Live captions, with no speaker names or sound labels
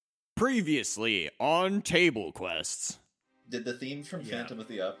Previously on Table Quests. Did the theme from Phantom of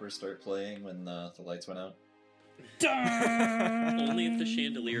the Opera start playing when the lights went out? Only if the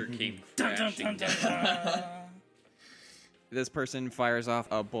chandelier came crashing down. This person fires off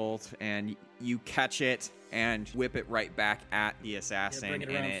a bolt, and you catch it and whip it right back at the assassin, bring it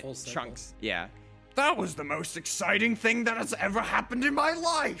around and full it circle. chunks. Yeah. That was the most exciting thing that has ever happened in my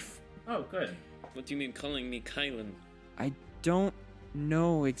life! Oh, good. What do you mean calling me Kylan? I don't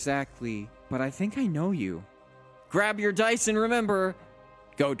know exactly, but I think I know you. Grab your dice and remember,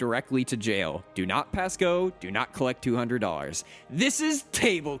 go directly to jail. Do not pass go. Do not collect $200. This is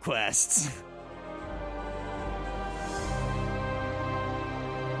Table Quests.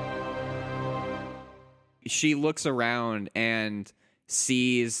 She looks around and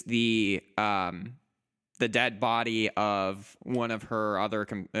sees the dead body of one of her other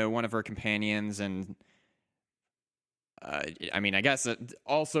one of her companions, and I guess it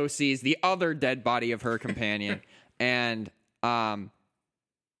also sees the other dead body of her companion, and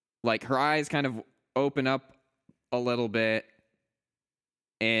like her eyes kind of open up a little bit,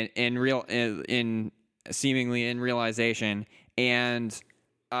 in seemingly in realization, and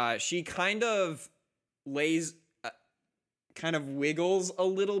she kind of wiggles a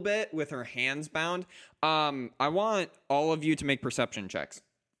little bit with her hands bound. I want all of you to make perception checks.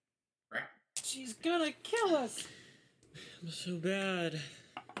 She's gonna kill us. I'm so bad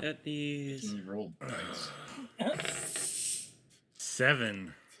at these. You rolled dice.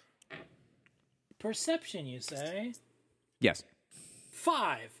 7. Perception, you say? Yes.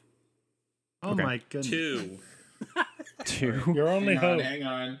 5. Oh Okay. my goodness. 2. 2. Your only hope. Hang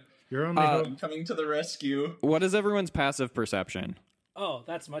on. Your only hope. I'm coming to the rescue. What is everyone's passive perception? Oh,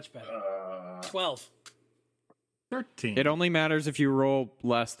 that's much better. 12. 13. It only matters if you roll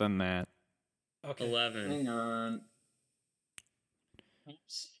less than that. Okay. 11. Hang on.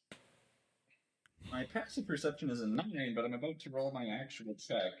 Oops. My passive perception is a 9, but I'm about to roll my actual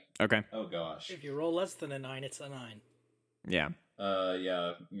check. Okay. Oh gosh. If you roll less than a 9, it's a 9. Yeah.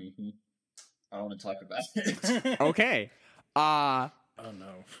 Yeah. Mm-hmm. I don't want to talk about it. Okay. Oh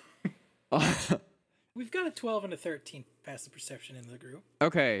no. We've got a 12 and a 13 passive perception in the group.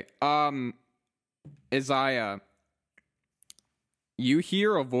 Okay. Isaiah, you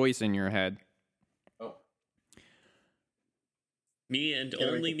hear a voice in your head. Oh. Me and Get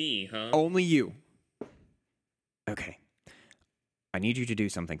only everything. me, huh? Only you. Okay. I need you to do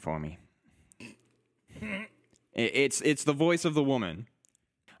something for me. It's the voice of the woman.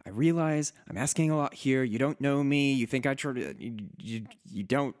 I realize I'm asking a lot here. You don't know me. You think you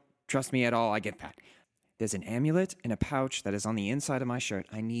don't trust me at all. I get that. There's an amulet in a pouch that is on the inside of my shirt.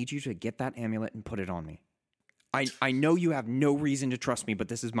 I need you to get that amulet and put it on me. I know you have no reason to trust me, but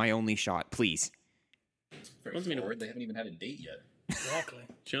this is my only shot. Please. Very Wants me to- forward. They haven't even had a date yet. Exactly.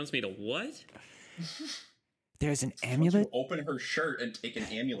 She wants me to what? There's an Why don't amulet. you open her shirt and take an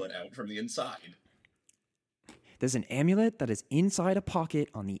amulet out from the inside. There's an amulet that is inside a pocket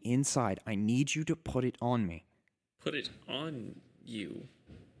on the inside. I need you to put it on me. Put it on you.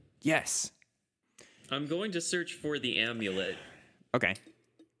 Yes. I'm going to search for the amulet. Okay.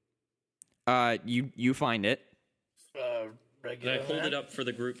 You find it. And Regular. I hold it up for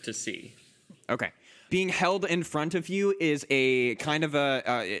the group to see. Okay. Being held in front of you is a kind of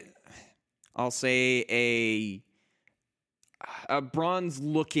I'll say a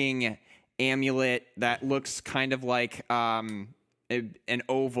bronze-looking amulet that looks kind of like an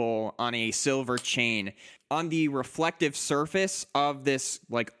oval on a silver chain. On the reflective surface of this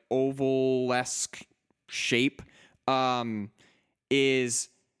like oval-esque shape is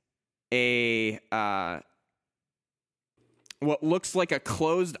a what looks like a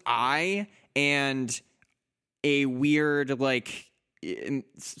closed eye and a weird like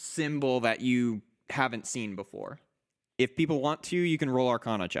symbol that you haven't seen before. If people want to, you can roll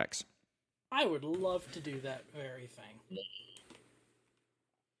Arcana checks. I would love to do that very thing.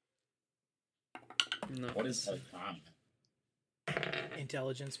 No. What is Arcana?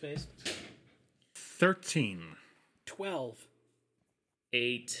 Intelligence based. 13. 12.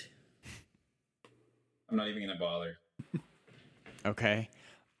 8. I'm not even gonna bother. Okay.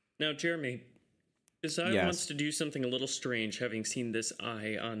 Now, Jeremy, Isaiah Yes. wants to do something a little strange, having seen this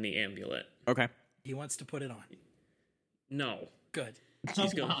eye on the amulet. Okay. He wants to put it on. No. Good.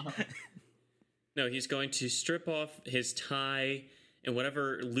 He's going. No, he's going to strip off his tie and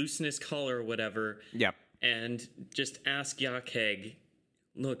whatever, loosen his collar or whatever, Yep. and just ask Yakheg,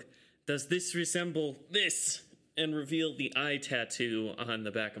 look, does this resemble this? And reveal the eye tattoo on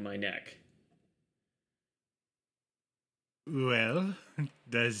the back of my neck. Well,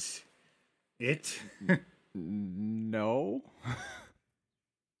 does it? No.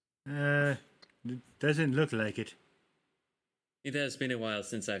 It doesn't look like it. It has been a while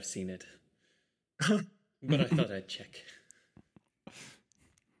since I've seen it. But I thought I'd check.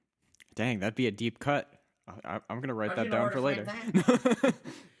 Dang, that'd be a deep cut. I'm gonna write How that do you know down where for to later. find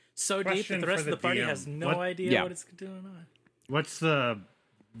So deep Question that the rest for of the the party DM. has no What- idea Yeah. what is going on. What's the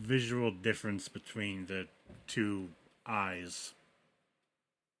visual difference between the two eyes?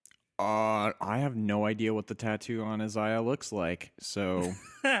 I have no idea what the tattoo on Isaiah looks like, so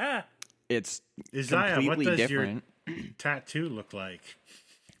it's Isaiah, what completely does different. your tattoo look like?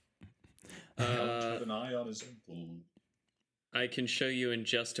 Have an eye on his ankle. I can show you in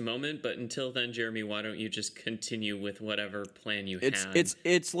just a moment, but until then, Jeremy, why don't you just continue with whatever plan you had?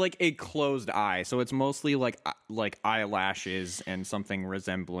 It's like a closed eye, so it's mostly like eyelashes and something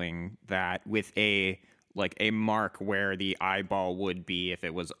resembling that, with a mark where the eyeball would be if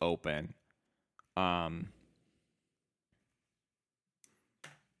it was open.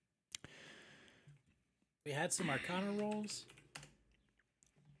 We had some Arcana rolls.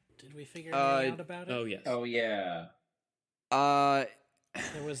 Did we figure anything out about it? Oh, yes. Oh yeah.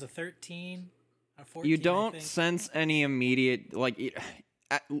 There was a 13, a 14. You I don't think. sense any immediate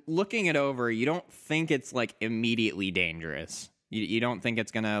looking it over. You don't think it's like immediately dangerous. You don't think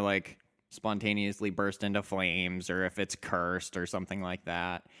it's gonna like spontaneously burst into flames, or if it's cursed or something like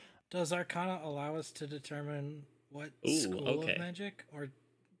that. Does Arcana allow us to determine what Ooh, school okay. of magic, or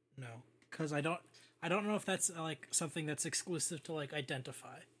no? Because I don't know if that's like something that's exclusive to like identify.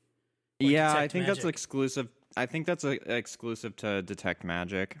 Or Yeah, I detect think that's magic. exclusive. I think that's exclusive to detect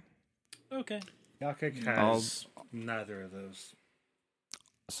magic. Okay. Yakek has neither of those.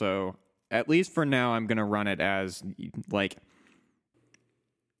 So at least for now, I'm gonna run it as like,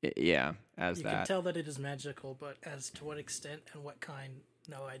 yeah, as You that. can tell that it is magical, but as to what extent and what kind,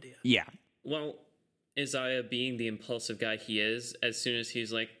 no idea. Yeah. Well, Isaiah, being the impulsive guy he is, as soon as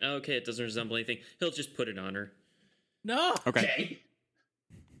he's like, oh, okay, it doesn't resemble anything, he'll just put it on her. No. Okay. Okay.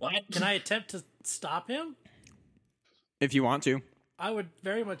 What? Can I attempt to stop him? If you want to. I would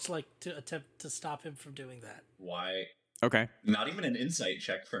very much like to attempt to stop him from doing that. Why? Okay. Not even an insight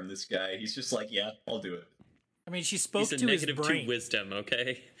check from this guy. He's just like, yeah, I'll do it. I mean, she spoke He's a to his negative brain. 2 wisdom,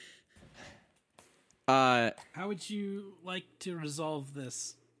 okay? How would you like to resolve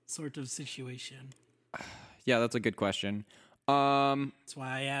this sort of situation? Yeah, that's a good question. That's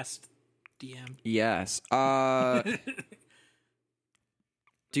why I asked DM. Yes.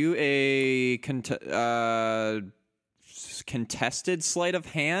 Do a contested sleight of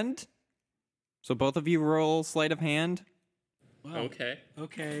hand. So both of you roll sleight of hand. Wow. Okay.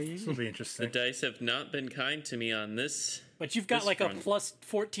 Okay. This will be The interesting. dice have not been kind to me on this. But you've got This like front. a plus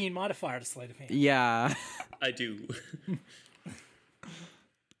 14 modifier to sleight of hand. Yeah. I do.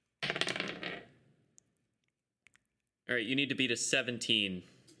 All right, you need to beat a 17.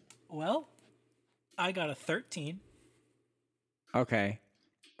 Well, I got a 13. Okay.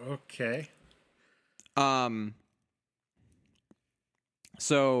 Okay.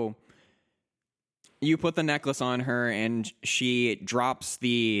 So you put the necklace on her, and she drops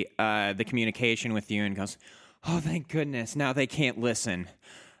the communication with you and goes, "Oh, thank goodness! Now they can't listen."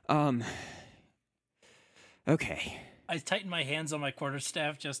 Okay. I tighten my hands on my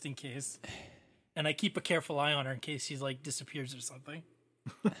quarterstaff just in case. And I keep a careful eye on her in case she like disappears or something.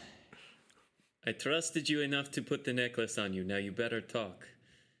 I trusted you enough to put the necklace on you. Now you better talk.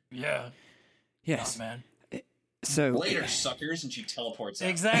 Yeah. Yes. Man. So Later, suckers, and she teleports out.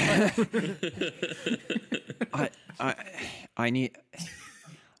 Exactly. I need.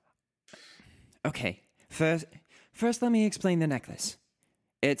 Okay. First, let me explain the necklace.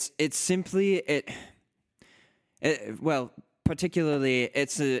 It's simply well, particularly,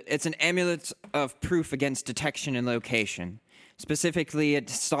 it's an amulet of proof against detection and location. Specifically, it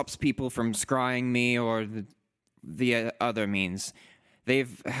stops people from scrying me or the other means.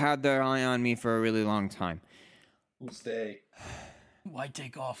 They've had their eye on me for a really long time. Who'll stay? Why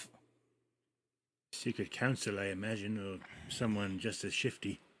take off? Secret council, I imagine, or someone just as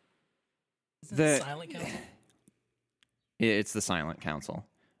shifty. Isn't The- it Silent Council? It's the Silent Council.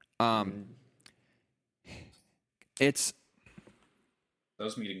 It's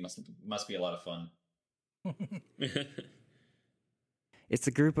Those meetings must be a lot of fun. It's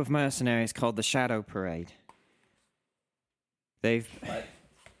a group of mercenaries called the Shadow Parade. They've What?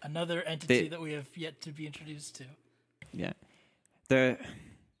 Another entity that we have yet to be introduced to. yeah. They're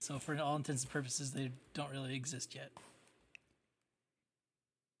So for all intents and purposes, they don't really exist yet.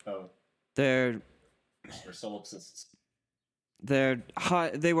 Oh, they're or solipsists.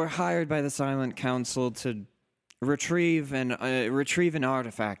 they were hired by the Silent Council to retrieve an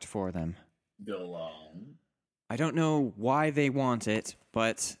artifact for them. Go on. I don't know why they want it,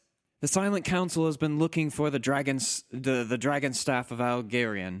 but The Silent Council has been looking for the dragon staff of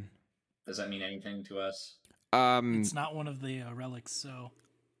Algarian. Does that mean anything to us? It's not one of the relics, so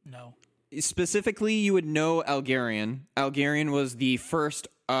no. Specifically, you would know Algarian. Algarian was the first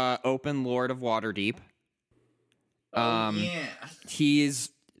open Lord of Waterdeep. Yeah. He's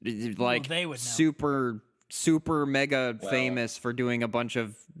like they would know. super mega famous for doing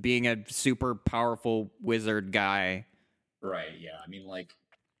being a super powerful wizard guy. Right, yeah. I mean, like,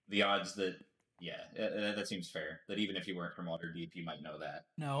 the odds that, that seems fair. That even if you weren't from Waterdeep, you might know that.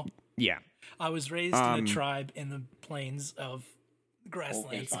 No. Yeah. I was raised in a tribe in the plains of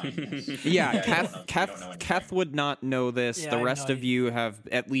grasslands. Okay, fine. Yes. Yeah, you don't know Keth anything. would not know this. Yeah, The I rest know of you have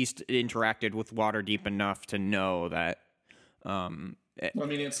at least interacted with Waterdeep enough to know that. Well, I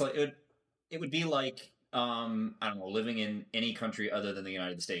mean, it's like it would be like I don't know, living in any country other than the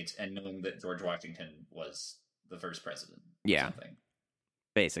United States and knowing that George Washington was the first president. Or Yeah. something.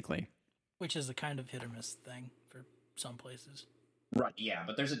 Basically. Which is a kind of hit or miss thing for some places. Right. Yeah,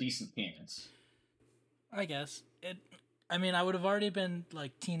 but there's a decent chance. I guess. I mean, I would have already been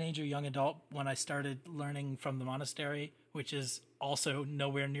like teenager, young adult when I started learning from the monastery, which is also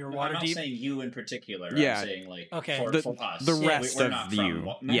nowhere near No, I'm not Waterdeep. saying you in particular. Yeah. I'm saying like Okay. for us. the rest we're of not you,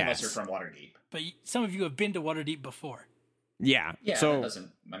 From, none yes. of us are from Waterdeep. But some of you have been to Waterdeep before. Yeah. Yeah, that So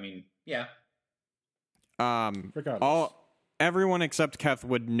doesn't. I mean, yeah. Regardless. everyone except Keth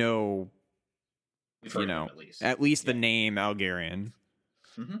would know, We've heard you of know, him at the least. name Algarian.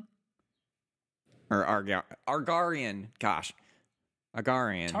 Mm-hmm. Or Argarian. Gosh.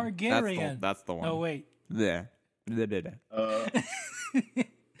 Argarian. Targaryen. That's the one. Oh, wait. Yeah.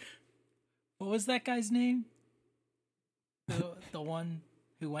 What was that guy's name? The one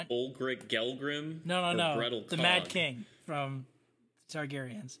who went... Ulgric Gelgrim? No. Or Brettel The Cog? Mad King from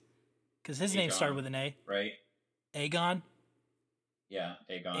Targaryens. Because his name Aegon. started with an A. Right? Aegon? Yeah,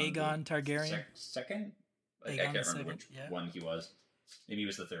 Aegon. Aegon Targaryen? Second? Like, I Aegon can't the remember second, which yeah. one he was. Maybe he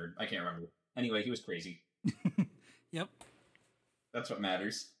was the third. I can't remember. Anyway, he was crazy. Yep. That's what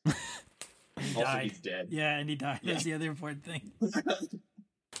matters. He Also, died. he's dead. Yeah, and he died. Yeah. That's the other important thing.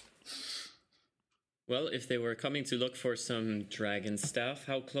 Well, if they were coming to look for some dragon staff,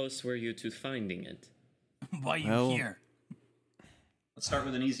 how close were you to finding it? Why are you Well- here? Let's start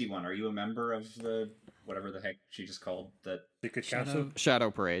with an easy one. Are you a member of the whatever the heck she just called the Secret Shadow- Council? Shadow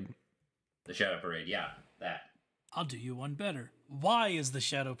Parade. Shadow Parade? Yeah, that. I'll do you one better. Why is the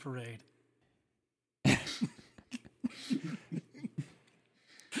Shadow Parade?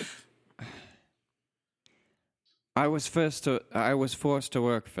 I was forced to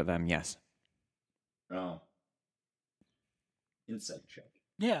work for them, yes. Oh, insight check.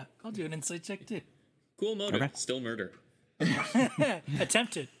 Yeah, I'll do an insight check too. Cool motive. Okay. Still murder.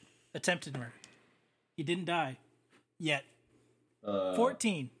 Attempted murder. He didn't die yet.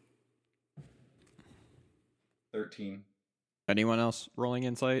 14. 13. Anyone else rolling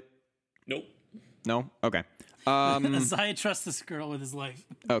insight? Nope. No? Okay. Isaiah trusts this girl with his life.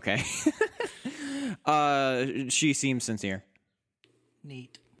 Okay. She seems sincere.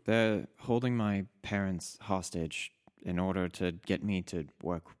 Neat. They're holding my parents hostage in order to get me to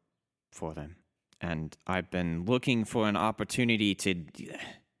work for them. And I've been looking for an opportunity to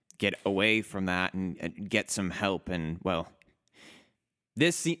get away from that and get some help. And, well,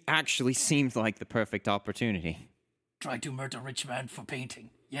 this actually seemed like the perfect opportunity. Try to murder rich man for painting.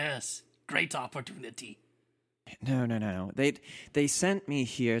 Yes, great opportunity. No. They sent me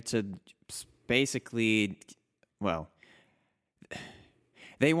here to basically, well,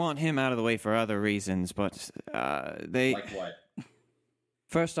 they want him out of the way for other reasons, but they... Like what?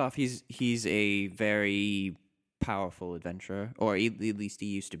 First off, he's a very powerful adventurer, or at least he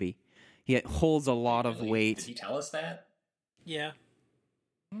used to be. He holds a lot of Really? weight. Did he tell us that? Yeah.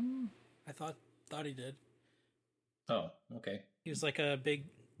 I thought he did. Oh, okay. He was like a big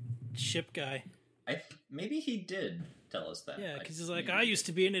ship guy. Maybe he did tell us that. Yeah, because he's like, I used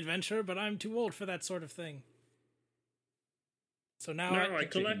to be an adventurer, but I'm too old for that sort of thing. So now Now I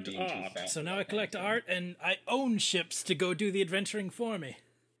collect art. So now I collect art, and I own ships to go do the adventuring for me.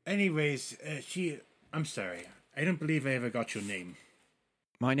 Anyways, I'm sorry. I don't believe I ever got your name.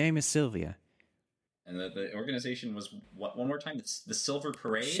 My name is Sylvia. And the organization was what? One more time. It's the Silver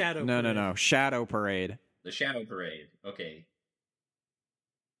Parade. Shadow. No. Parade. Shadow Parade. The Shadow Parade. Okay.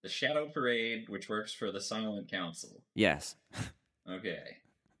 The Shadow Parade, which works for the Silent Council. Yes. Okay.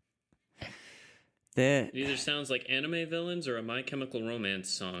 It either sounds like anime villains or a My Chemical Romance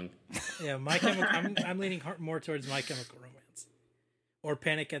song. Yeah, I'm leaning more towards My Chemical Romance, or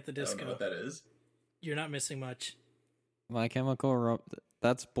Panic at the I don't know Disco. what that is. You're not missing much. My Chemical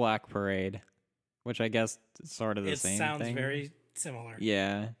that's Black Parade, which I guess is sort of the It same sounds thing. very similar.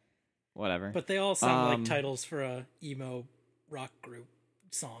 Yeah. whatever. But they all sound like titles for a emo rock group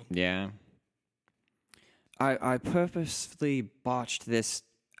song. Yeah. I purposefully botched this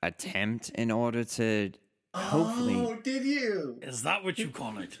attempt in order to hopefully... Oh, did you? Is that what you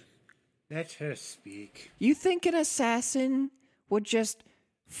call it? Let her speak. You think an assassin would just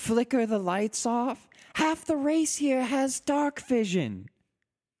flicker the lights off? Half the race here has dark vision.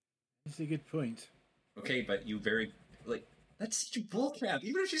 That's a good point. Okay, but you very that's such bullcrap.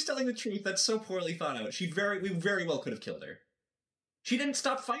 Even if she's telling the truth, that's so poorly thought out. We very well could have killed her. She didn't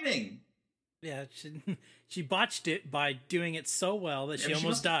stop fighting. Yeah, she botched it by doing it so well that she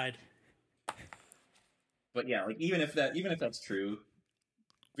almost died. But yeah, even if that's true,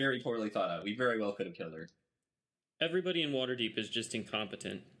 very poorly thought out. We very well could have killed her. Everybody in Waterdeep is just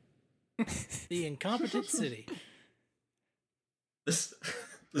incompetent. The incompetent city. This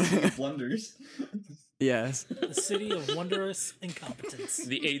city of blunders. Yes. The city of wondrous incompetence.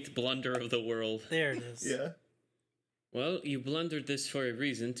 The 8th blunder of the world. There it is. Yeah. Well, you blundered this for a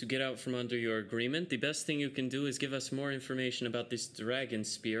reason, to get out from under your agreement. The best thing you can do is give us more information about this dragon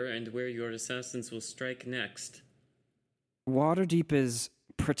spear and where your assassins will strike next. Waterdeep is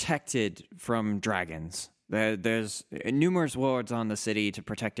protected from dragons. There's numerous wards on the city to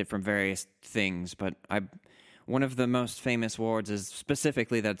protect it from various things, but one of the most famous wards is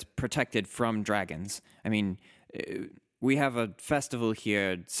specifically that's protected from dragons. I mean, we have a festival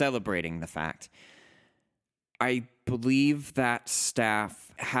here celebrating the fact. I believe that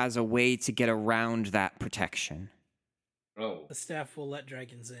staff has a way to get around that protection. Oh. The staff will let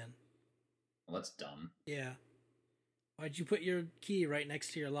dragons in. Well, that's dumb. Yeah. Why'd you put your key right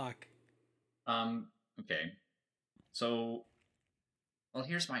next to your lock? Okay. So, well,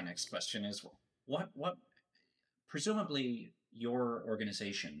 here's my next question is, what presumably your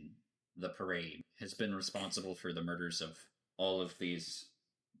organization, the Parade, has been responsible for the murders of all of these,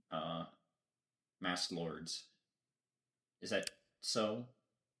 masked lords. Is that so?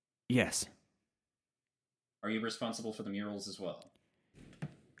 Yes. Are you responsible for the murals as well?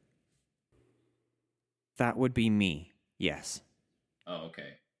 That would be me, yes. Oh,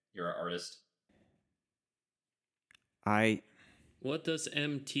 okay. You're an artist? What does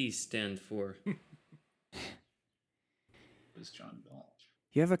MT stand for? Who's John Balch?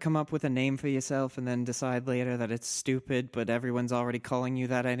 You ever come up with a name for yourself and then decide later that it's stupid, but everyone's already calling you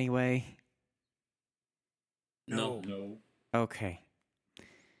that anyway? No. Okay.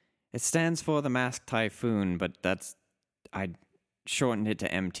 It stands for the Masked Typhoon, but I shortened it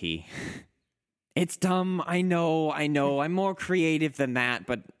to MT. It's dumb, I know. I'm more creative than that,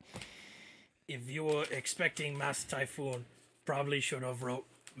 but... If you were expecting Masked Typhoon, probably should have wrote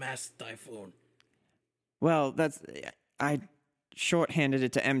Masked Typhoon. Well, I shorthanded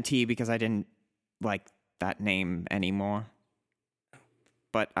it to MT because I didn't like that name anymore.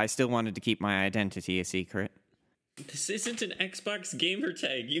 But I still wanted to keep my identity a secret. This isn't an Xbox gamer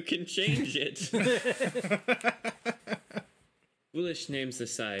tag. You can change it. Foolish names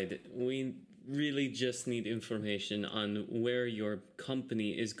aside, we really just need information on where your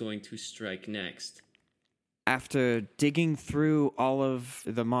company is going to strike next. After digging through all of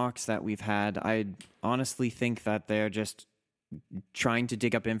the marks that we've had, I honestly think that they're just trying to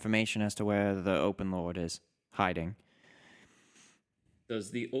dig up information as to where the Open Lord is hiding.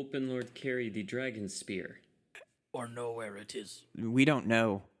 Does the Open Lord carry the dragon spear? Or know where it is. We don't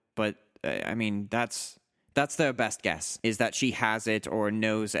know, but I mean, that's their best guess, is that she has it or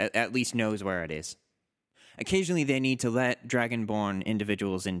knows, at least knows where it is. Occasionally they need to let Dragonborn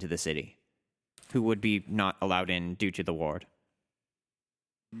individuals into the city, who would be not allowed in due to the ward.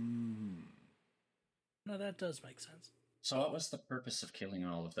 No, that does make sense. So what was the purpose of killing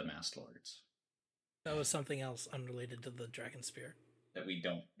all of the masked lords? That was something else unrelated to the dragon spear. That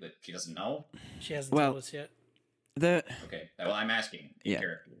she doesn't know? She hasn't told us yet. Okay, well, I'm asking in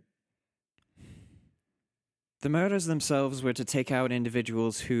character. The murders themselves were to take out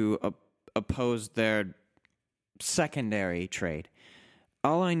individuals who opposed their secondary trade.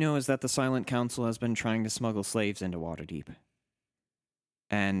 All I know is that the Silent Council has been trying to smuggle slaves into Waterdeep.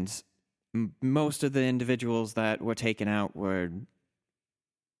 And most of the individuals that were taken out were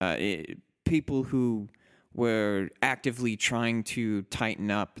people who were actively trying to tighten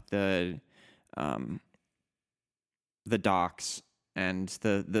up the docks and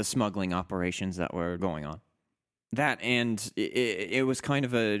the smuggling operations that were going on. That, and it was kind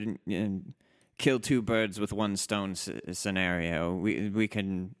of a kill two birds with one stone scenario.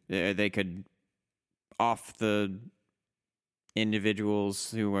 They could off the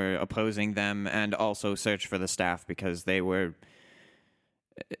individuals who were opposing them and also search for the staff, because they were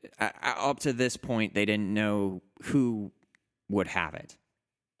up to this point they didn't know who would have it.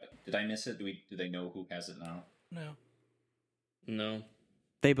 Did I miss it? Do they know who has it now? No. No.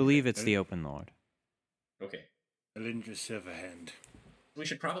 They believe it's the Open Lord. Okay. Alindra Silverhand. We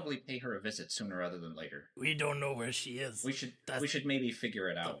should probably pay her a visit sooner rather than later. We don't know where she is. We should maybe figure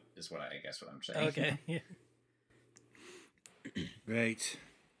it out. Is what I'm saying. Okay. Yeah. Right.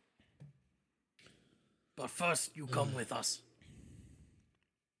 But first, you come with us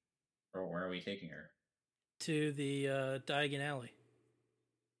Or where are we taking her? to the Diagon Alley.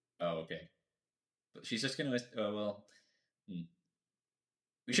 Oh, okay. But she's just gonna.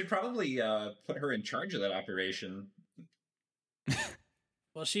 We should probably put her in charge of that operation.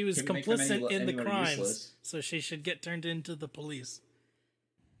 Well, she was Can we make them complicit in the any more crimes, useless? so she should get turned into the police.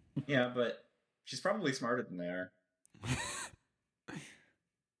 Yeah, but she's probably smarter than they are.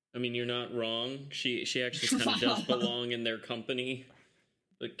 I mean, you're not wrong. She actually kind of does belong in their company.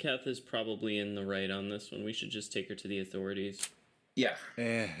 But Kath is probably in the right on this one. We should just take her to the authorities. Yeah. I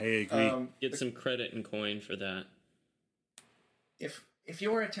agree. Get some credit and coin for that. If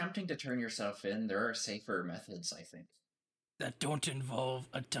you were attempting to turn yourself in, there are safer methods, I think. That don't involve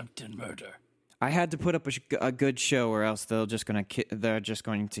attempted murder. I had to put up a good show, or else they're just going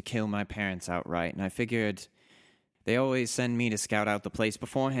to kill my parents outright. And I figured they always send me to scout out the place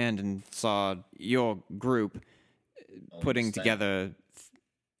beforehand, and saw your group putting together,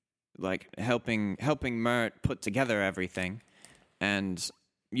 like helping Mert put together everything. And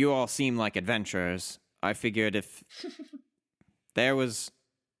you all seem like adventurers. I figured if there was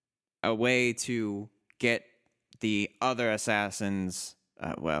a way to get the other assassins,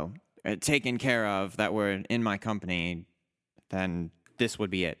 taken care of that were in my company, then this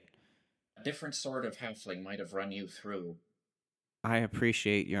would be it. A different sort of halfling might have run you through. I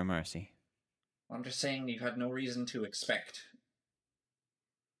appreciate your mercy. I'm just saying you had no reason to expect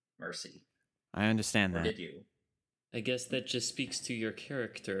mercy. I understand Or that. did you? I guess that just speaks to your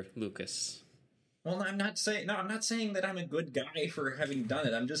character, Lucas. Well, I'm not saying that I'm a good guy for having done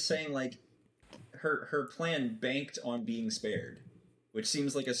it. I'm just saying, like, her plan banked on being spared, which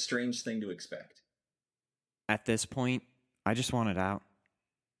seems like a strange thing to expect. At this point, I just want it out.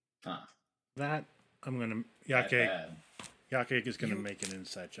 Huh. That, I'm going to... That Yakek bad. is going to make an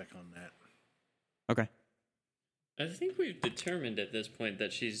insight check on that. Okay. I think we've determined at this point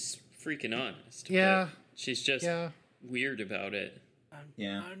that she's freaking honest. Yeah. but She's just weird about it.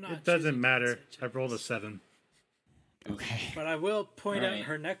 Yeah. I'm not It doesn't choosing matter. to I rolled a 7. Okay. But I will point out Alright.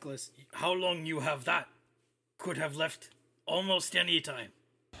 her necklace. How long you have that? Could have left almost any time.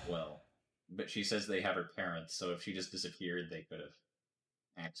 Well, but she says they have her parents, so if she just disappeared, they could have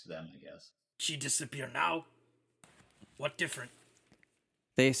axed them, I guess. She disappear now. What different?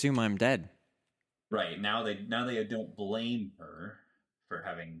 They assume I'm dead. Right, now they don't blame her for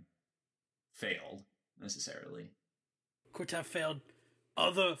having failed, necessarily. Could have failed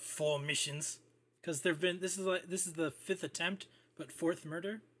other 4 missions. Because this is the 5th attempt, but 4th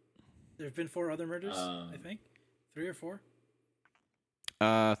murder. There have been 4 other murders, I think. 3 or 4?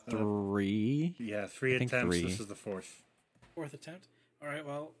 3. Yeah, 3 I think attempts. 3. This is the 4th. 4th attempt? Alright,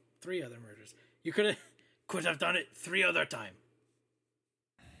 well, 3 other murders. You could have done it 3 other time.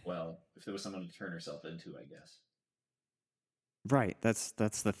 Well, if there was someone to turn herself into, I guess. Right. That's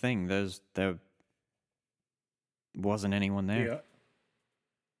the thing. There wasn't anyone there. Yeah.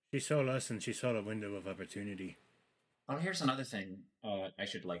 She saw us and she saw a window of opportunity. Oh, here's another thing I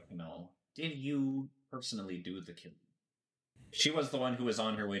should like to know. Did you personally do the killing? She was the one who was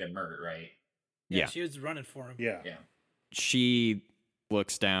on her way to Mert, right? Yeah. She was running for him. Yeah. Yeah. She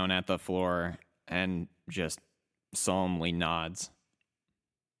looks down at the floor and just solemnly nods.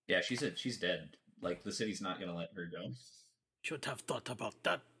 Yeah, she's dead. Like, the city's not gonna let her go. Should have thought about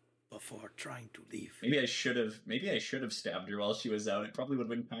that before trying to leave. Maybe I should have stabbed her while she was out. It probably would have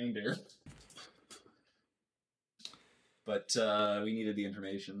been kinder. But we needed the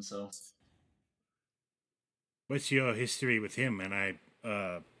information, so. What's your history with him? And I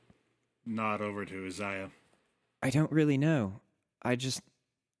nod over to Uzziah. I don't really know. That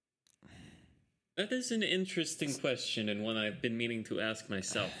is an interesting question and one I've been meaning to ask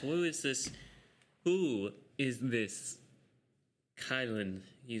myself. Who is this Kylan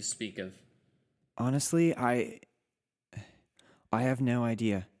you speak of? Honestly, I have no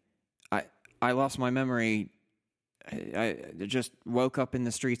idea. I lost my memory. I just woke up in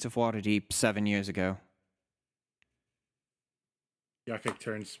the streets of Waterdeep 7 years ago. Yakek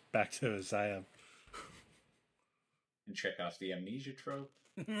turns back to Uzziah. And check off the amnesia trope.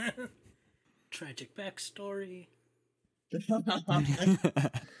 Tragic backstory.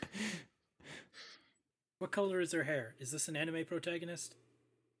 What color is her hair? Is this an anime protagonist?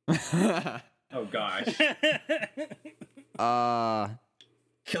 Oh gosh.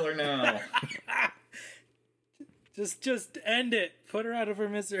 Kill her now. Just end it. Put her out of her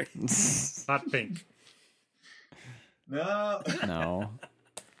misery. Hot pink. No. No.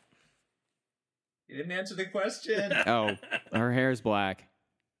 You didn't answer the question. Oh, her hair's black.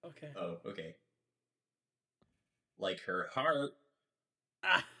 Okay. Oh, okay. Like her heart.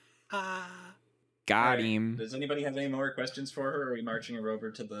 Got Alright, him. Does anybody have any more questions for her? Or are we marching her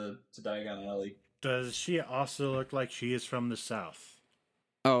over to Diagon Alley? Does she also look like she is from the south?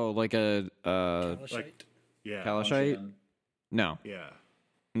 Oh, like a Kalashite. Yeah. Kalashite? No, Yeah.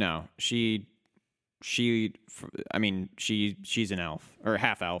 no. She's an elf or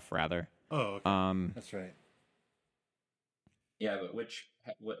half elf rather. Oh, okay. That's right. Yeah, but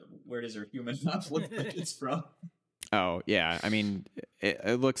where does her human mouth look like it's from? Oh yeah. I mean,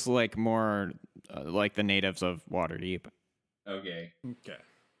 it looks like more like the natives of Waterdeep. Okay. Okay.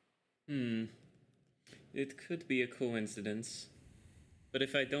 It could be a coincidence. But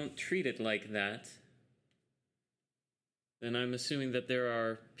if I don't treat it like that, then I'm assuming that there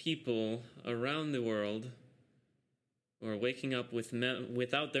are people around the world who are waking up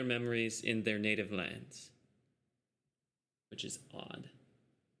without their memories in their native lands. Which is odd.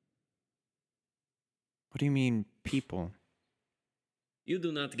 What do you mean, people? You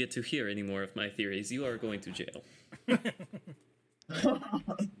do not get to hear any more of my theories. You are going to jail.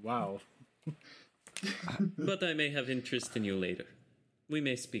 Wow. But I may have interest in you later. We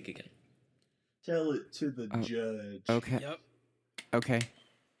may speak again. Tell it to the judge. Okay. Yep. Okay.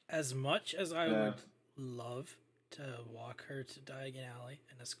 As much as I would love to walk her to Diagon Alley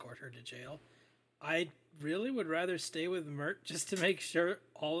and escort her to jail, I really would rather stay with Mert just to make sure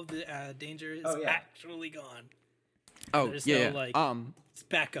all of the danger is actually gone. Oh, There's yeah. no, like,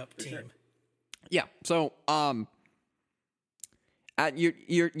 backup team. Sure. Yeah. So,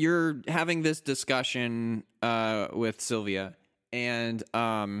 you're having this discussion with Sylvia, and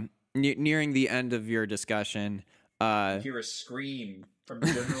nearing the end of your discussion, You hear a scream from the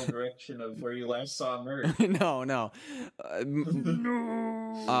general direction of where you last saw Mert. no.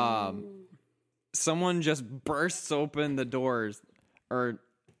 Someone just bursts open the doors, or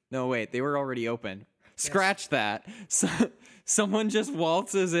no, wait, they were already open. Scratch that. So, someone just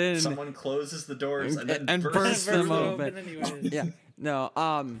waltzes in. Someone closes the doors and then and bursts them open. Anyways. Yeah. No.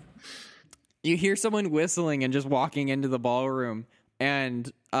 You hear someone whistling and just walking into the ballroom,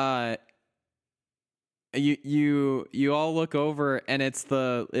 and you all look over, and it's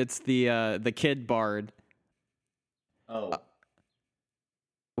the kid bard. Oh.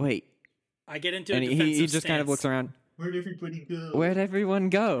 Wait. I get into And a defensive he just kind of stance. looks around. Where'd everybody go? Where'd everyone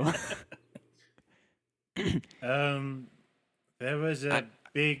go? There was a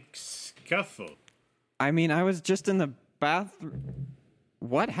big scuffle. I mean, I was just in the bathroom.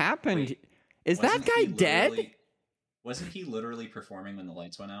 What happened? Wait, Is that Wasn't guy he dead? literally- Wasn't he literally performing when the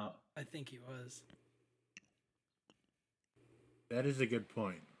lights went out? I think he was. That is a good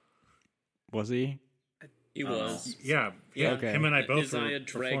point. Was he? He was. Yeah. Okay. Him and I both Isaiah were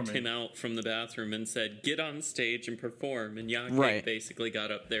dragged performing. him out from the bathroom and said, "Get on stage and perform." And Yake Right. basically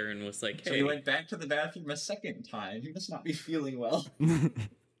got up there and was like, So "Hey, he went back to the bathroom a second time. He must not be feeling well.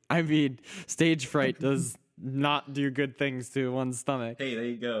 I mean, stage fright does not do good things to one's stomach. Hey, there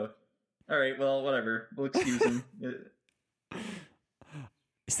you go. All right, well, whatever. We'll excuse him.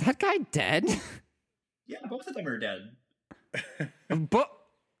 Is that guy dead? Yeah, both of them are dead. But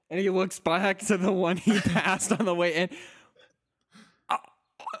and he looks back to the one he passed on the way in.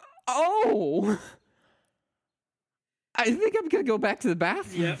 Oh! I think I'm gonna go back to the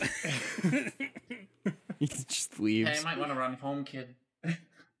bathroom. Yep. He just leaves. Hey, you might want to run home, kid.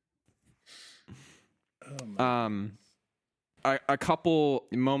 A couple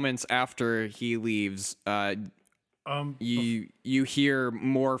moments after he leaves, you hear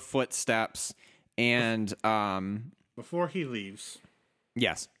more footsteps, and Before he leaves,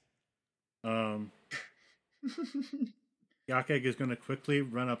 yes, Yakeg is going to quickly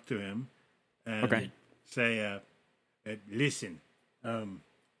run up to him and say, "Listen,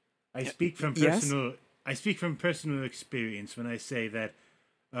 I speak from personal. I speak from personal experience when I say that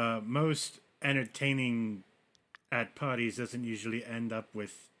most entertaining at parties doesn't usually end up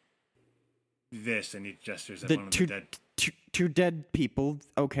with this." And he gestures at one of the dead. Two dead people.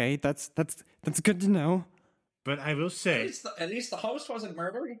 Okay, that's good to know. But I will say, At least the host wasn't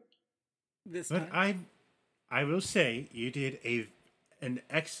murdered. This but time. I will say you did an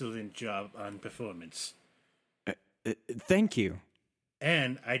excellent job on performance. Thank you.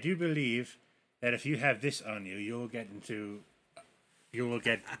 And I do believe that if you have this on you, you will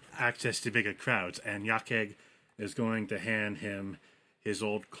get access to bigger crowds. And Yakeg is going to hand him his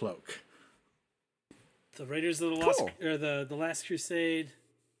old cloak. The Raiders of the Cool. the Last Crusade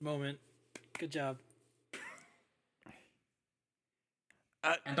moment. Good job.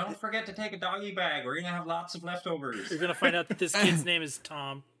 And don't forget to take a doggy bag. We're gonna have lots of leftovers. You're gonna find out that this kid's name is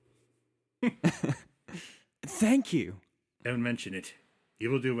Tom. Thank you. Don't mention it. You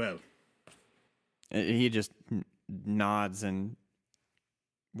will do well. He just nods and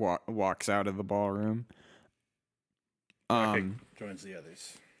walks out of the ballroom. Joins the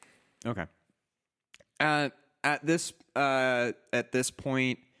others. Okay. At this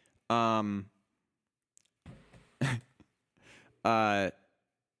point,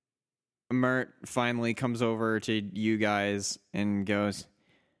 Mert finally comes over to you guys and goes,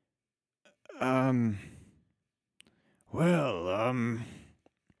 find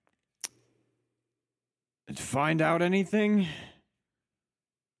out anything?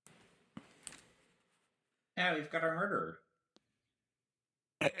 Yeah, we've got our murderer.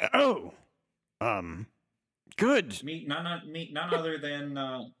 Good. Meet none other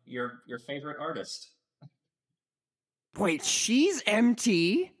than your favorite artist. Wait, she's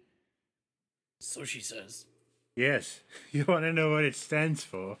MT? So she says. Yes. You want to know what it stands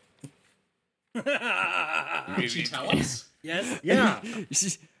for? Did she tell us? Yes. Yeah.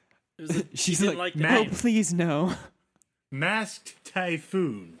 She's like, the oh, name. please no. Masked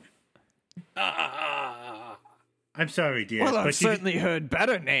Typhoon. I'm sorry, dear. Well, I've but certainly heard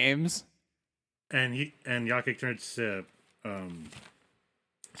better names. And Yakik turns to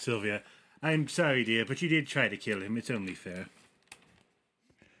Sylvia. I'm sorry, dear, but you did try to kill him. It's only fair.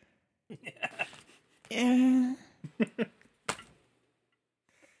 Yeah.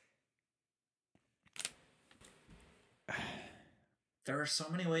 There are so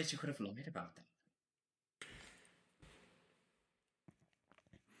many ways you could have lied about that.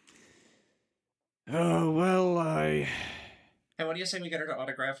 Oh, well, Hey, what do you say we get her to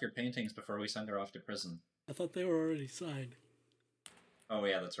autograph your paintings before we send her off to prison? I thought they were already signed. Oh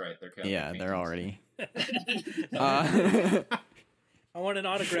yeah, that's right. They're Yeah, they're already. I want an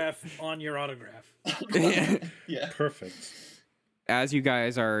autograph on your autograph. Yeah. Perfect. As you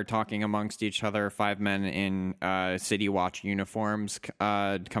guys are talking amongst each other, 5 men in City Watch uniforms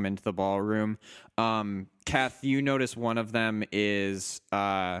come into the ballroom. Kath, you notice one of them is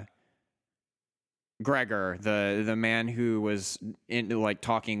Gregor, the man who was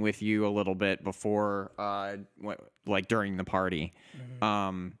talking with you a little bit before, during the party.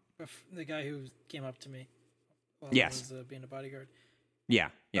 Mm-hmm. The guy who came up to me while yes. I was being a bodyguard. Yeah.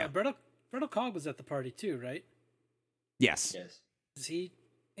 Brettle Cog was at the party too, right? Yes. Is he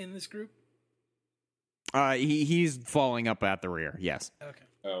in this group? He's falling up at the rear. Yes. Okay.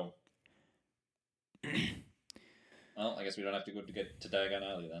 Oh. Well, I guess we don't have to go to get to Diagon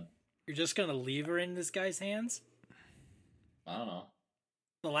Alley then. You're just gonna leave her in this guy's hands? I don't know.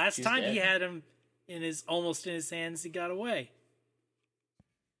 The last She's time dead. he had him almost in his hands, he got away.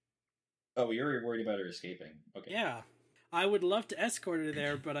 Oh, you're worried about her escaping. Okay. Yeah. I would love to escort her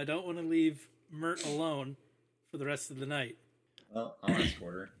there, but I don't want to leave Mert alone for the rest of the night. Well, I'll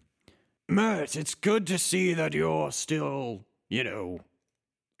escort her. Mert, it's good to see that you're still,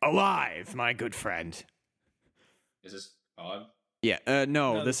 alive, my good friend. Is this odd? Yeah,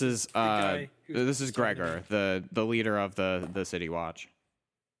 no, No, this is guy who's this is starting to Gregor, the leader of the City Watch.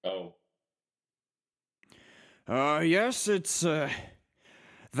 Oh. Yes, it's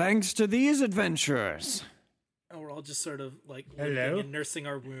thanks to these adventurers. And we're all just sort of like Hello? limping and nursing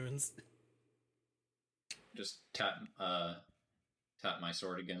our wounds. Just tap my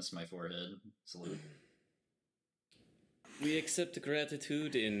sword against my forehead. Salute. We accept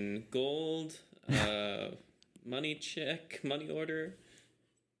gratitude in gold, money check, money order,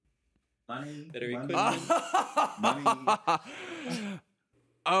 Money. better money, equipment. money.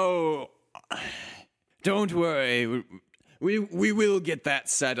 Oh, don't worry, we will get that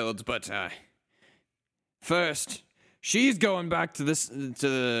settled. But first, she's going back to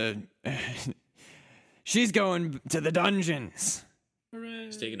she's going to the dungeons. Hooray.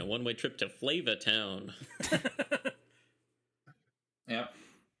 He's taking a one-way trip to Flava Town. Yep.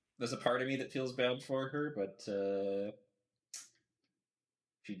 There's a part of me that feels bad for her, but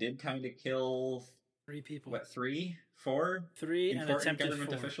she did kind of kill 3 people. what, 3, 4 3 and important attempted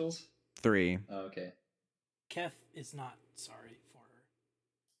government 4. officials. 3. Oh, okay. Keth is not sorry for her.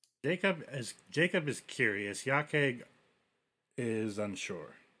 Jacob is curious. Yakeg is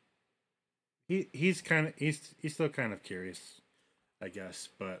unsure. He's still kind of curious, I guess,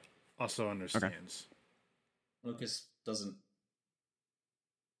 but also understands. Lucas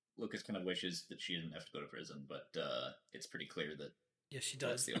kind of wishes that she didn't have to go to prison, but it's pretty clear that Yes, she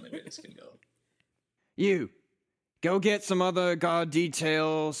that's does. the only way this can go. You go get some other guard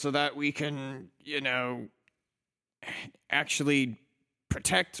detail so that we can, actually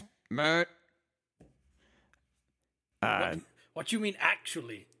protect Mert. What you mean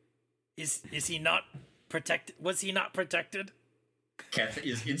actually? Is he not protected? Was he not protected? Keth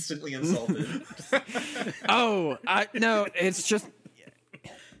is instantly insulted. Oh, no, it's just...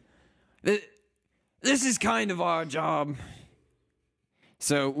 This is kind of our job.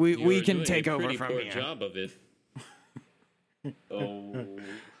 So we You're can doing take a over pretty from poor here. job of it. Oh.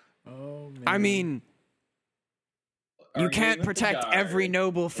 man. I mean, you can't Arguing with the protect guard. every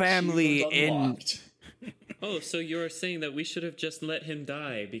noble family Achievement in... unlocked. Oh, so you're saying that we should have just let him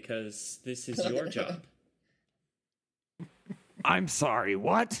die because this is your job? I'm sorry,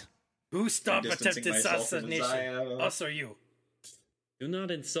 what? Who stopped distancing attempted myself from assassination? Zaya. Us or you? Do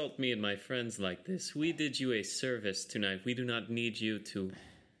not insult me and my friends like this. We did you a service tonight. We do not need you to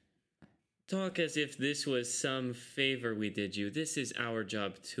talk as if this was some favor we did you. This is our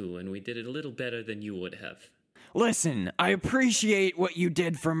job too, and we did it a little better than you would have. Listen, I appreciate what you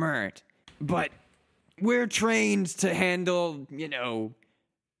did for Mert, but we're trained to handle,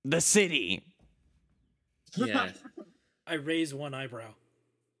 the city. Yeah. I raise one eyebrow.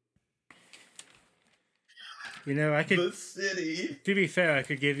 I could. The city. To be fair, I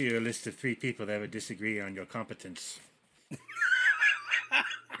could give you a list of 3 people that would disagree on your competence.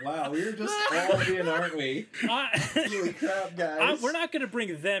 Wow, we're just all in, aren't we? Holy crap, guys. We're not going to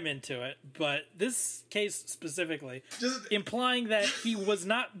bring them into it, but this case specifically, Just- implying that he was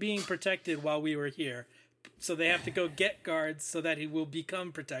not being protected while we were here, so they have to go get guards so that he will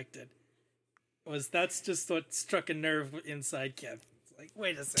become protected. That's just what struck a nerve inside Kev. It's like,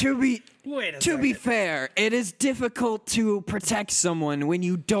 wait a second. To be fair, it is difficult to protect someone when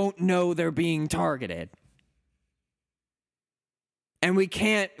you don't know they're being targeted. And we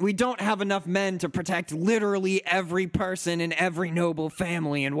don't have enough men to protect literally every person in every noble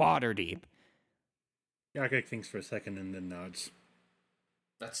family in Waterdeep. Yakek thinks for a second and then nods.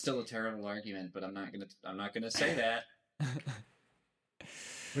 That's still a terrible argument, but I'm not gonna say that.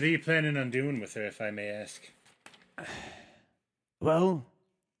 What are you planning on doing with her, if I may ask? Well,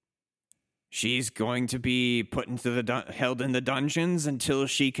 she's going to be put into held in the dungeons until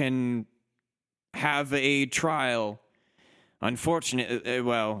she can have a trial. A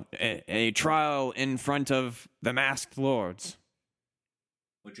trial in front of the masked lords.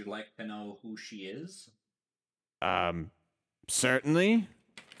 Would you like to know who she is? Certainly.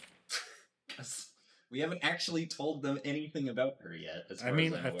 We haven't actually told them anything about her yet, as far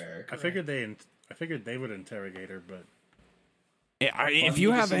as I'm aware. I figured they would interrogate her, but If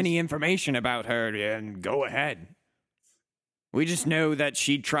you have any information about her, then go ahead. We just know that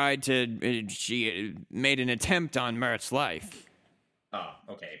she made an attempt on Mert's life. Oh,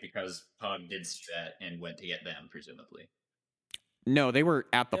 okay, because Pug did see that and went to get them, presumably. No, they were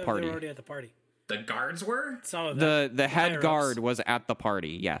at the They party. were already at the party. The guards were? Some of them. The head higher-ups. guard was at the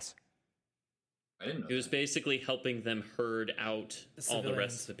party, yes. I didn't know. He was that. basically helping them herd out The all the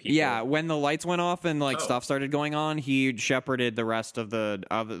rest civilians. of the people. Yeah, when the lights went off and Oh. stuff started going on, he shepherded the rest of the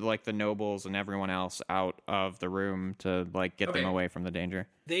nobles and everyone else out of the room to get them Okay. away from the danger.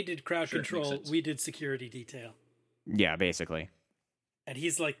 They did crowd Sure, makes control. sense. We did security detail. Yeah, basically. And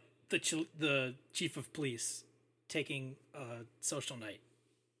he's like the chief of police taking a social night.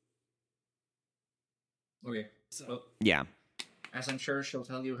 Okay. So Well, Yeah. as I'm sure she'll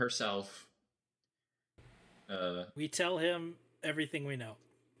tell you herself. we tell him everything we know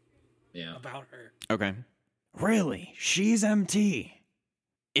Yeah. about her. Okay. Really? She's MT.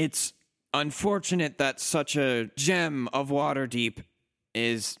 It's unfortunate that such a gem of Waterdeep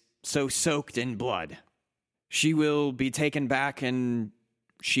is so soaked in blood. She will be taken back and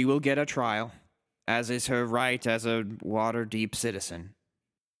she will get a trial, as is her right as a Waterdeep citizen.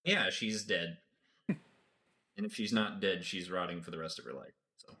 Yeah, she's dead. And if she's not dead, she's rotting for the rest of her life.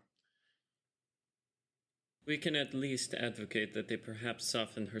 So We can at least advocate that they perhaps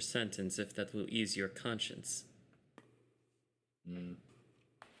soften her sentence if that will ease your conscience.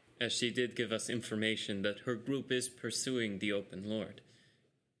 As she did give us information that her group is pursuing the Open Lord.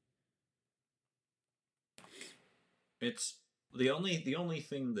 it's the only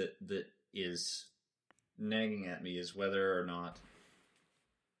thing that is nagging at me is whether or not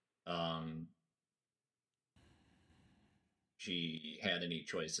she had any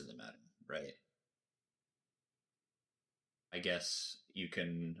choice in the matter, right? I guess you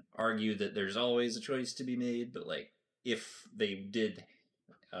can argue that there's always a choice to be made, but if they did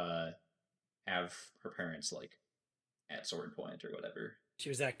have her parents at sword point or whatever, She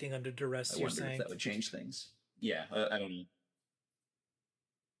was acting under duress. I You're wonder if saying that would change things. Yeah, I don't know.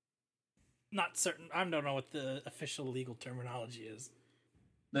 not certain. I don't know what the official legal terminology is.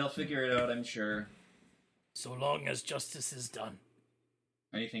 They'll figure it out, I'm sure. So long as justice is done.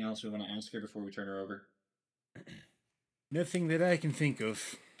 Anything else we want to ask her before we turn her over? Nothing that I can think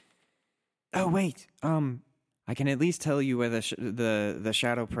of. Oh wait, I can at least tell you where the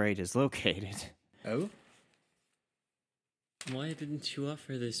Shadow Parade is located. Oh? Why didn't you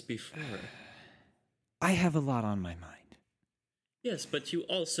offer this before? I have a lot on my mind. Yes, but you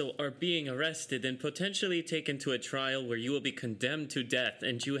also are being arrested and potentially taken to a trial where you will be condemned to death,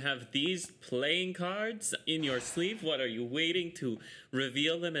 and you have these playing cards in your sleeve? What, are you waiting to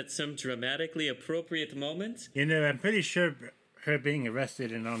reveal them at some dramatically appropriate moment? You know, I'm pretty sure her being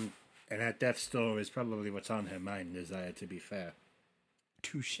arrested and at death's door is probably what's on her mind, Desire, to be fair.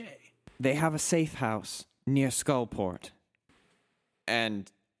 Touche. They have a safe house near Skullport.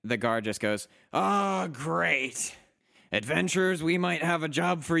 And the guard just goes, "Oh, great. Adventurers, we might have a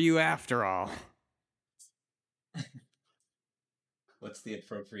job for you after all." What's the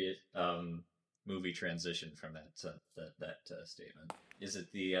appropriate movie transition from that statement? Is it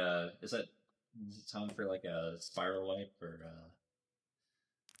is it time for like a spiral wipe or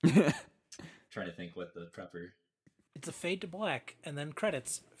trying to think what the proper? It's a fade to black and then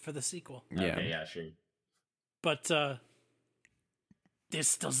credits for the sequel. Yeah. Okay, yeah, sure. But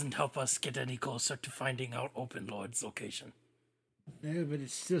this doesn't help us get any closer to finding out Open Lord's location. No, but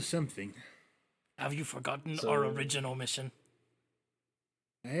it's still something. Have you forgotten our original mission?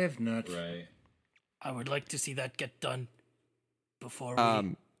 I have not. Right. I would like to see that get done before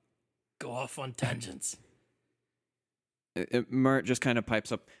we go off on tangents. Mert just kind of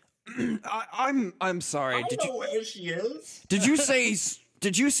pipes up. I'm sorry. I know where she is. Did you say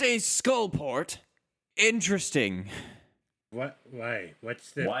Skullport? Interesting. What? Why?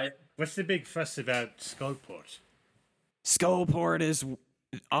 What's the big fuss about Skullport? Skullport is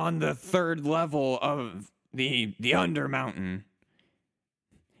on the 3rd level of the Undermountain.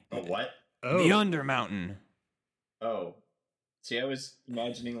 A what? Oh. The Undermountain. Oh. See, I was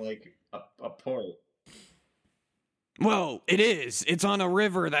imagining like a port. Well, it is. It's on a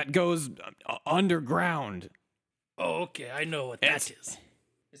river that goes underground. Oh, okay. I know what that is.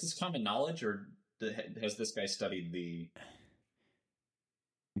 Is this common knowledge, or has this guy studied the...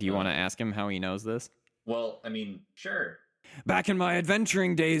 Do you want to ask him how he knows this? Well, I mean, sure. Back in my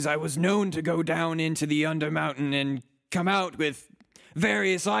adventuring days, I was known to go down into the Undermountain and come out with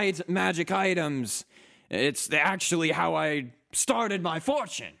various magic items. It's actually how I started my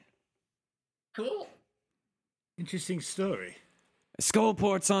fortune. Cool. Interesting story.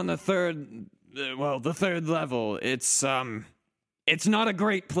 Skullport's on the 3rd level. It's not a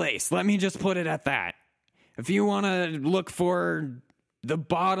great place. Let me just put it at that. If you want to look for the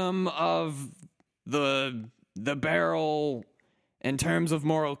bottom of the barrel in terms of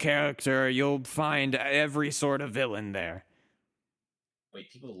moral character, you'll find every sort of villain there.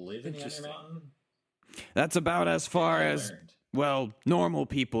 Wait, people live in the Undermountain? That's about as far as, well, normal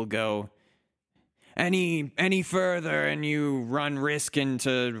people go. Any further and you run risk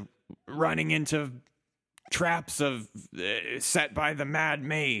into running into traps of set by the Mad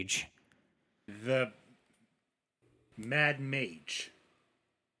Mage. The Mad Mage.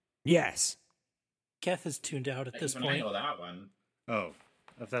 Yes. Keth is tuned out at this I point. know that one. Oh,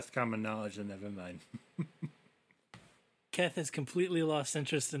 if that's common knowledge, then never mind. Keth has completely lost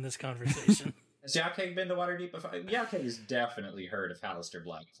interest in this conversation. Has Yakeg been to Waterdeep before? Yakeg has definitely heard of Hallister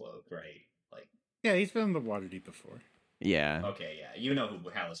Blackcloak, right? Like, Yeah, he's been in the Waterdeep before. Yeah. okay, yeah, you know who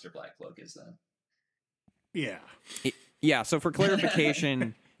Hallister Blackcloak is then. Yeah. Yeah, so for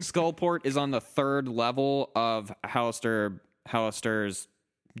clarification, Skullport is on the 3rd level of Hallister's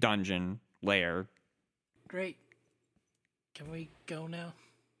dungeon lair. Great. Can we go now?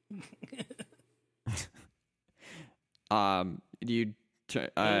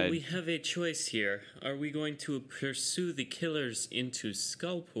 We have a choice here. Are we going to pursue the killers into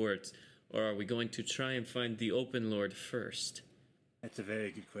Skullport, or are we going to try and find the Open Lord first? That's a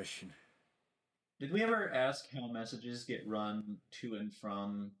very good question. Did we ever ask how messages get run to and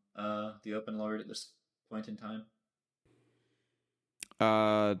from the Open Lord at this point in time?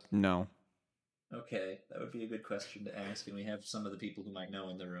 No. Okay, that would be a good question to ask, and we have some of the people who might know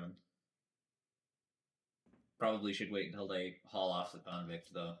in the room. Probably should wait until they haul off the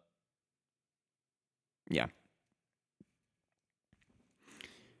convict, though. Yeah.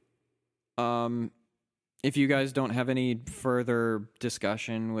 If you guys don't have any further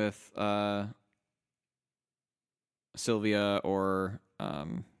discussion with Sylvia or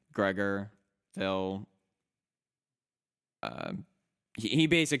Gregor, they'll he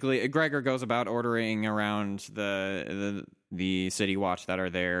basically, Gregor goes about ordering around the city watch that are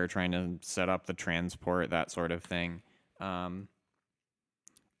there, trying to set up the transport, that sort of thing.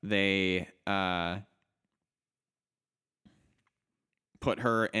 They put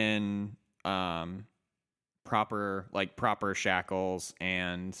her in proper shackles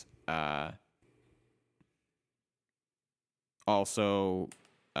and also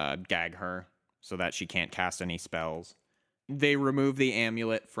gag her so that she can't cast any spells. They remove the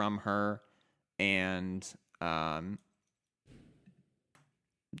amulet from her and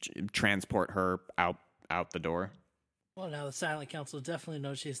transport her out the door. Well, now the Silent Council definitely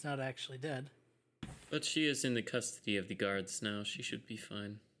knows she's not actually dead. But she is in the custody of the guards now. She should be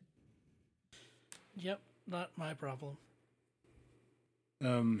fine. Yep, not my problem.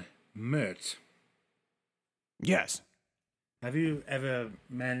 Mert, Yes. have you ever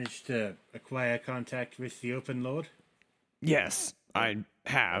managed to acquire contact with the Open Lord? Yes, I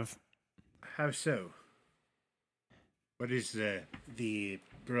have. How so? What is the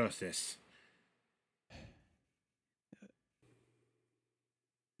process?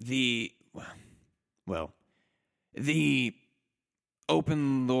 The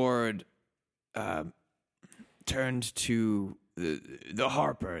Open Lord turned to the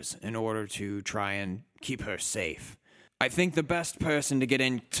Harpers in order to try and keep her safe. I think the best person to get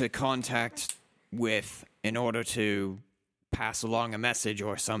into contact with in order to pass along a message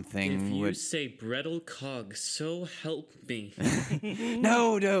or something If you would... say Brettle Cog, so help me.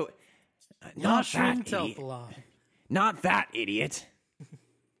 No, not Mushroom that idiot. Telpalon. Not that idiot.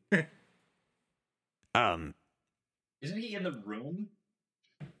 Isn't he in the room?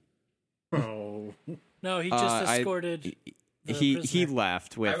 Oh, No, he just escorted. the He prisoner.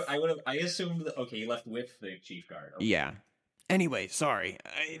 left with... I would have. I assumed. Okay, he left with the chief guard. Okay. Yeah. Anyway, sorry.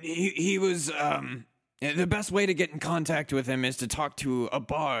 He was, the best way to get in contact with him is to talk to a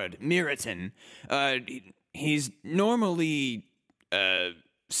bard, Miriton. He's normally,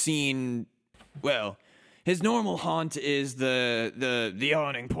 seen, well, his normal haunt is the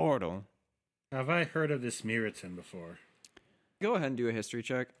yawning portal. have I heard of this Miriton before? Go ahead and do a history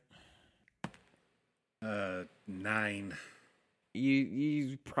check. 9.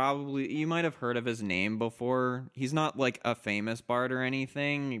 You might have heard of his name before. He's not like a famous bard or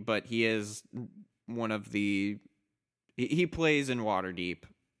anything, but he is one of the... He plays in Waterdeep,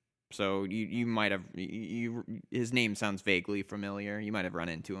 so you might have... his name sounds vaguely familiar. You might have run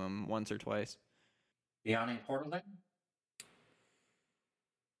into him once or twice. The Yawning Portal then?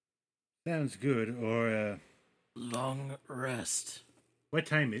 Sounds good. Or Long rest. what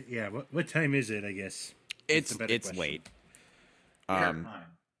time? What time is it? I guess It's a better question. late. Fine.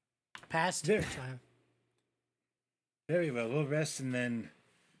 Past There. dinner time. Very well. We'll rest and then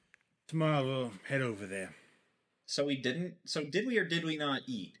tomorrow we'll head over there. So we didn't. So did we or did we not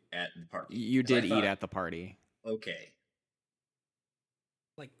eat at the party? You 'Cause I did thought- eat at the party. Okay,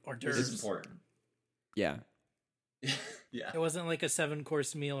 Like hors this d'oeuvres. is important. Yeah. Yeah. It wasn't like a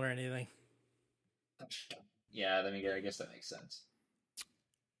 7-course meal or anything. Yeah. I guess that makes sense.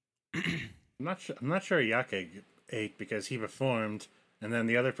 I'm not sure Yake ate because he reformed, and then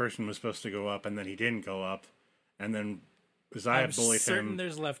the other person was supposed to go up, and then he didn't go up, and then Uzziah I'm bullied certain him.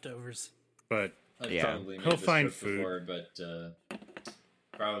 there's leftovers. But I've Yeah. probably made He'll this find joke food. before, but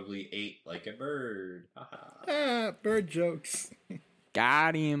probably ate like a bird. Haha. bird jokes.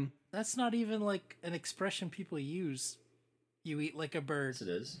 Got him. That's not even like an expression people use. You eat like a bird. Yes, it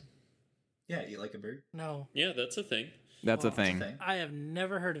is. Yeah, eat like a bird. No, Yeah, that's a thing. That's a Well, thing. Thing. I have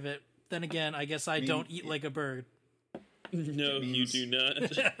never heard of it. Then again, I guess I mean, don't eat like a bird. No, you means- do not.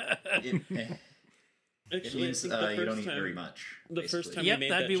 It Actually, I means think the you don't first eat time- very much. The first basically. time Yep, we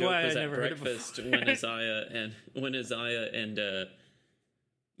made that'd that be joke why I was at never heard it breakfast before. when Isaiah and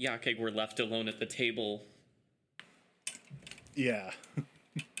Yakeg were left alone at the table. Yeah,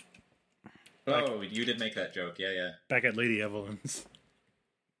 Oh, you did make that joke. Yeah, back at Lady Evelyn's.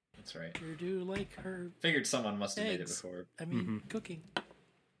 that's right. You do like her. Figured someone must have made it Eggs. before. I mean, cooking.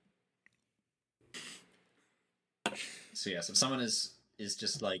 So yes, if someone is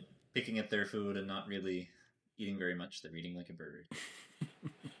just like picking at their food and not really eating very much, they're eating like a bird.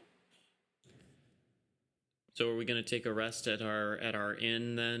 So are we going to take a rest at our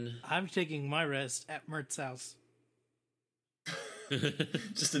inn then? I'm taking my rest at Mert's house.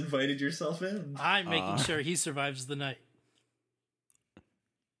 Just invited yourself in. I'm making sure he survives the night.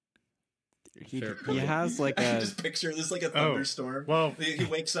 Fair He point. has like I can a... just picture this like a Oh, thunderstorm. well- He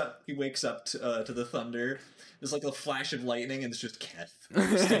wakes up. He wakes up to the thunder. There's like a flash of lightning, and it's just Keth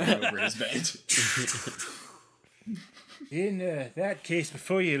standing over his bed. In that case,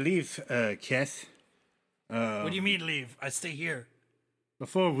 before you leave, Keth. What do you mean leave? I stay here.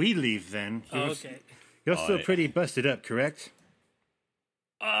 Before we leave, then Okay. you're still pretty busted up, correct?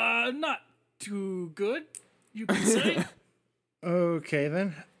 Not too good, you could say. Okay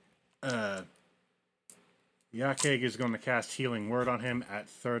then. Yakeg is going to cast Healing Word on him at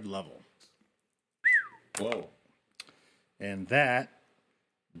 3rd level. Whoa. And that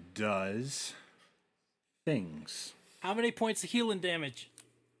does things. How many points of healing damage?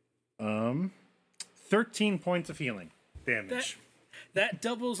 13 points of healing damage. That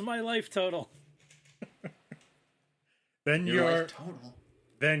doubles my life total. Then Your life total.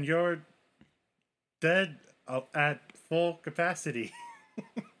 Then you're dead at full capacity.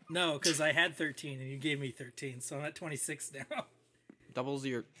 No, because I had 13 and you gave me 13, so I'm at 26 now. Doubles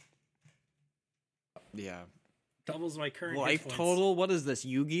your. Yeah. Doubles my current hit Life points. total? What is this,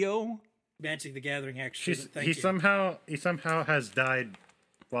 Yu-Gi-Oh? Magic the Gathering, actually. Thank He you. somehow has died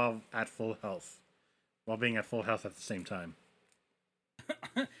while at full health. While being at full health at the same time.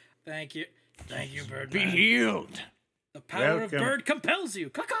 Thank you. Thank you, Bird. Be healed. The power Welcome. of Bird compels you.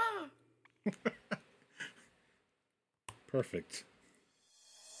 Caw-caw! Perfect.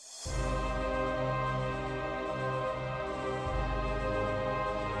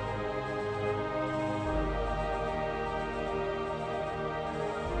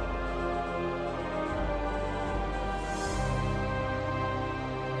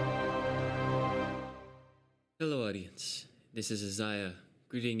 Hello, audience. This is Isaiah,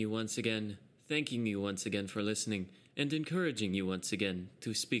 greeting you once again, thanking you once again for listening, and encouraging you once again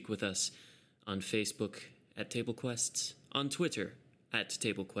to speak with us on Facebook at Table Quests, on Twitter at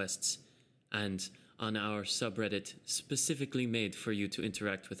Table Quests, and on our subreddit specifically made for you to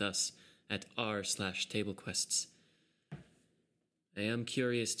interact with us at r/tablequests. I am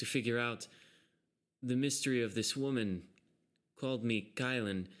curious to figure out the mystery of this woman called me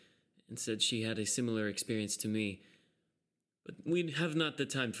Kylan and said she had a similar experience to me. But we have not the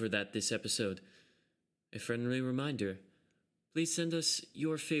time for that this episode. A friendly reminder, please send us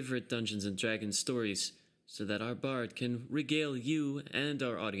your favorite Dungeons & Dragons stories so that our bard can regale you and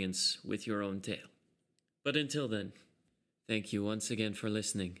our audience with your own tale. But until then, thank you once again for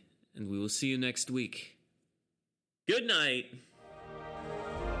listening, and we will see you next week. Good night!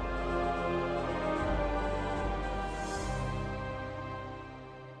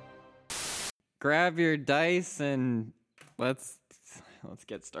 Grab your dice and let's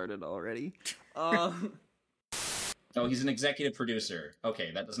get started already. Oh, he's an executive producer. Okay,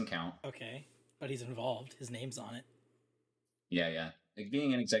 that doesn't count. Okay, but he's involved. His name's on it. Yeah. Like,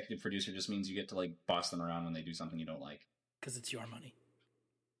 being an executive producer just means you get to, like, boss them around when they do something you don't like. Because it's your money.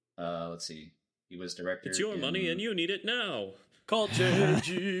 Let's see. He was director. It's your money and you need it now! Culture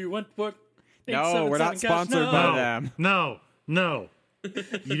G Wentworth. No, we're not sponsored by them. No.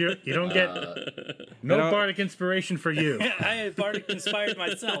 You don't get no don't- bardic inspiration for you. I bardic inspired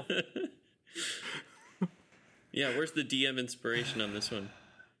myself. Yeah, where's the DM inspiration on this one?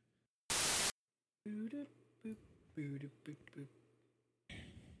 There it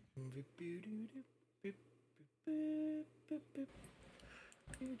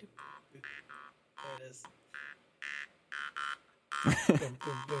is. Boom,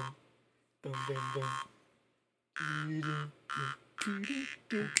 boom, boom. Boom, boom, boom.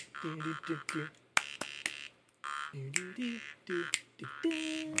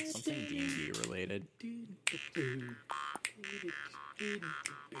 Something D&D related.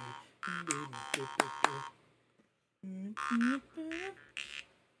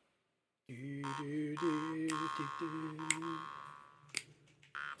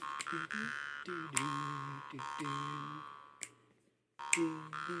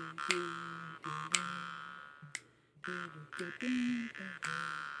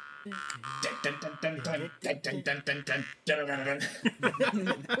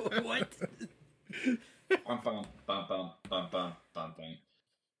 What?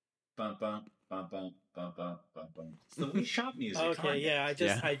 It's the Wii Shop music. Okay, yeah,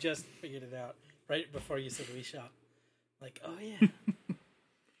 I just figured it out right before you said Wii Shop. Like, oh yeah.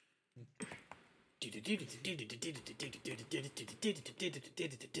 That's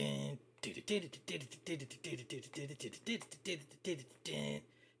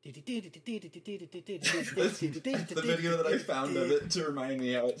the video that I found of it to remind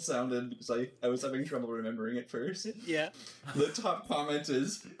me how it sounded because I was having trouble remembering it first. Yeah. The top comment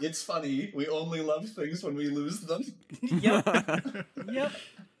is, "It's funny. We only love things when we lose them." Yep. Yep.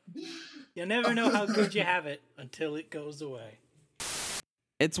 You never know how good you have it until it goes away.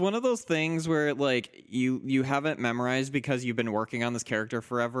 It's one of those things where like you have it memorized because you've been working on this character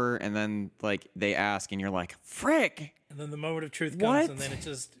forever, and then like they ask and you're like, frick. And then the moment of truth comes, What? and then it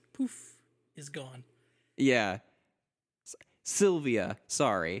just poof is gone. Yeah. Sylvia.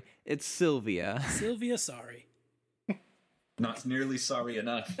 Sorry. It's Sylvia. Sylvia, sorry. Not nearly sorry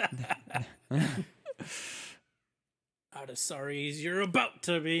enough. Out of sorry as you're about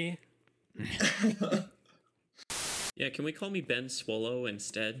to be. Yeah, can we call me Ben Swallow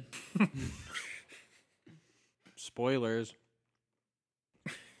instead? Spoilers.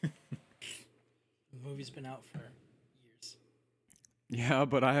 The movie's been out for years. Yeah,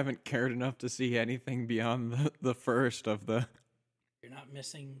 but I haven't cared enough to see anything beyond the first of the... You're not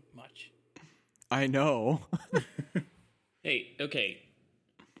missing much. I know. Hey, okay.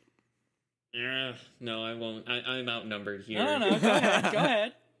 No, I won't. I'm outnumbered here. No, go ahead. Go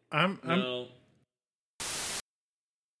ahead. No,